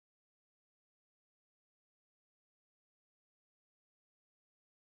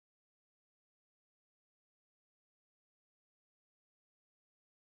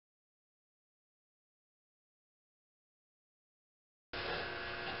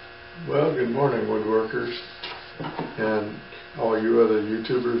Well, good morning, woodworkers, and all you other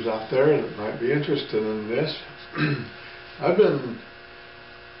YouTubers out there that might be interested in this. I've been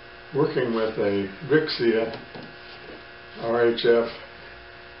working with a Vixia RHF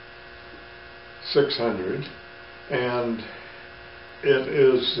 600, and it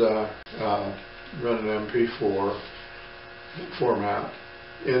is running MP4 format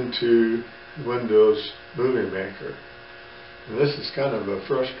into Windows Movie Maker. And this is kind of a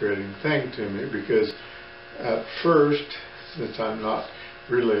frustrating thing to me because at first, since I'm not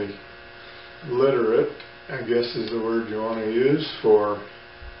really literate, I guess is the word you want to use for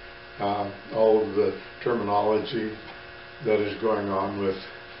all of the terminology that is going on with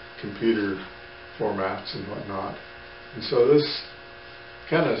computer formats and whatnot. And so this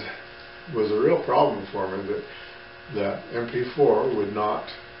kind of was a real problem for me that MP4 would not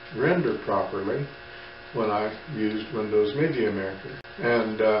render properly when I used Windows Media Maker.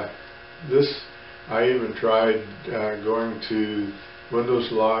 And I even tried going to Windows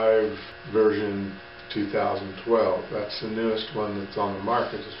Live version 2012. That's the newest one that's on the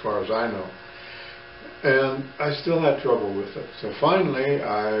market as far as I know. And I still had trouble with it. So finally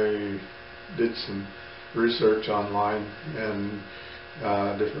I did some research online and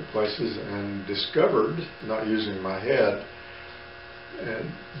different places and discovered, not using my head,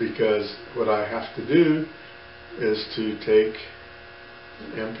 and because what I have to do is to take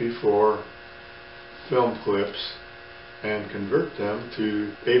MP4 film clips and convert them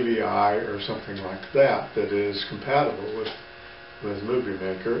to AVI or something like that that is compatible with Movie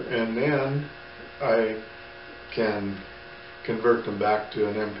Maker, and then I can convert them back to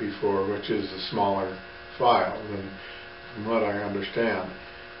an MP4, which is a smaller file than from what I understand.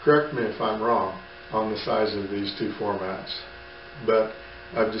 Correct me if I'm wrong on the size of these two formats. But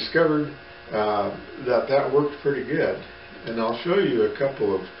I've discovered that worked pretty good, and I'll show you a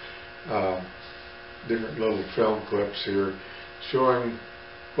couple of different little film clips here showing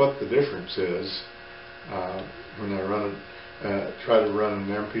what the difference is when I try to run an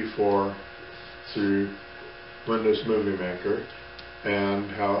MP4 through Windows Movie Maker,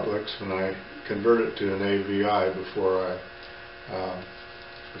 and how it looks when I convert it to an AVI before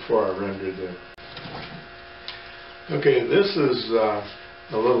I render the. Okay, this is a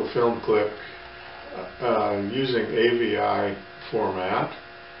little film clip using AVI format,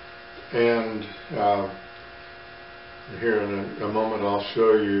 and here in a moment I'll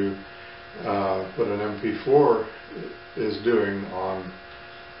show you what an MP4 is doing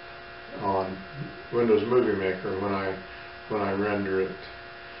on Windows Movie Maker when I render it.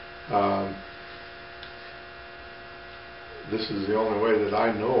 This is the only way that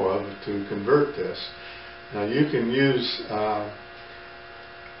I know of to convert this. Now you can use a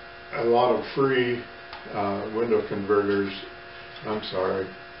lot of free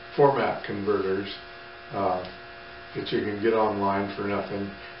format converters that you can get online for nothing.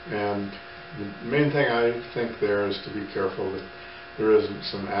 And the main thing I think there is to be careful that there isn't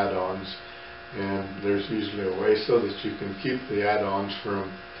some add-ons, and there's usually a way so that you can keep the add-ons from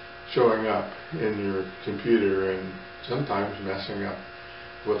showing up in your computer and sometimes messing up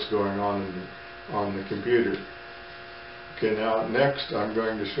what's going on the computer. Okay, now next I'm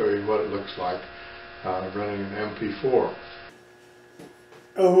going to show you what it looks like running an MP4.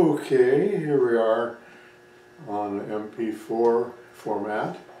 Okay, here we are on the MP4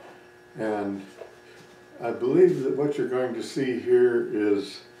 format, and I believe that what you're going to see here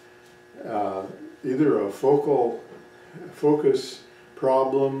is either a focus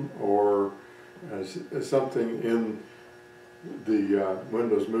problem or something in the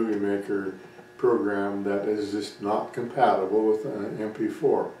Windows Movie Maker program that is just not compatible with an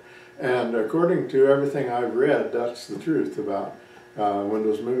MP4. And according to everything I've read, that's the truth about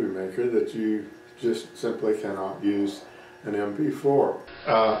Windows Movie Maker, that you just simply cannot use an MP4.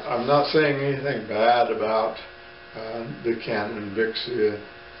 I'm not saying anything bad about the Canon Vixia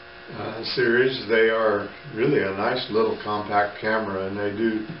series. They are really a nice little compact camera, and they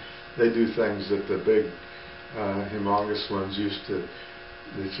do things that the big humongous ones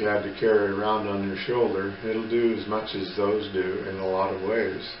that you had to carry around on your shoulder. It'll do as much as those do in a lot of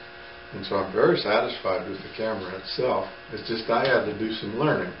ways. And so I'm very satisfied with the camera itself. It's just I had to do some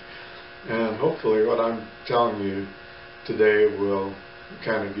learning. And hopefully what I'm telling you today will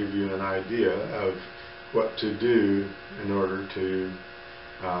kind of give you an idea of what to do in order to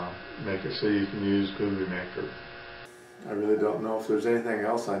make it so you can use Movie Maker. I really don't know if there's anything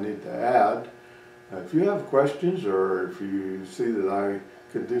else I need to add. If you have questions, or if you see that I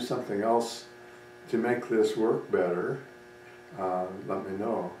could do something else to make this work better, let me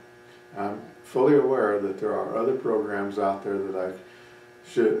know. I'm fully aware that there are other programs out there that I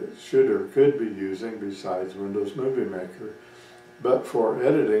should or could be using besides Windows Movie Maker. But for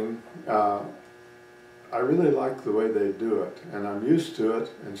editing, I really like the way they do it, and I'm used to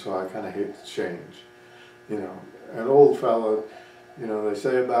it, and so I kind of hate to change. You know, an old fellow, you know, they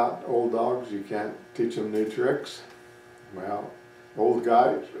say about old dogs, you can't teach them new tricks. Well, old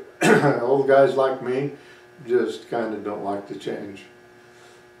guys, old guys like me just kind of don't like to change.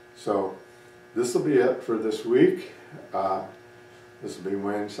 So this will be it for this week. This will be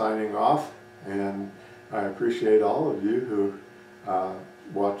Wayne signing off, and I appreciate all of you who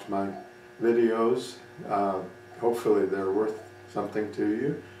watch my videos. Hopefully they're worth something to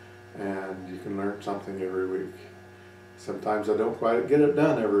you, and you can learn something every week. Sometimes I don't quite get it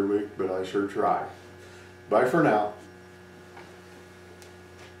done every week, but I sure try. Bye for now.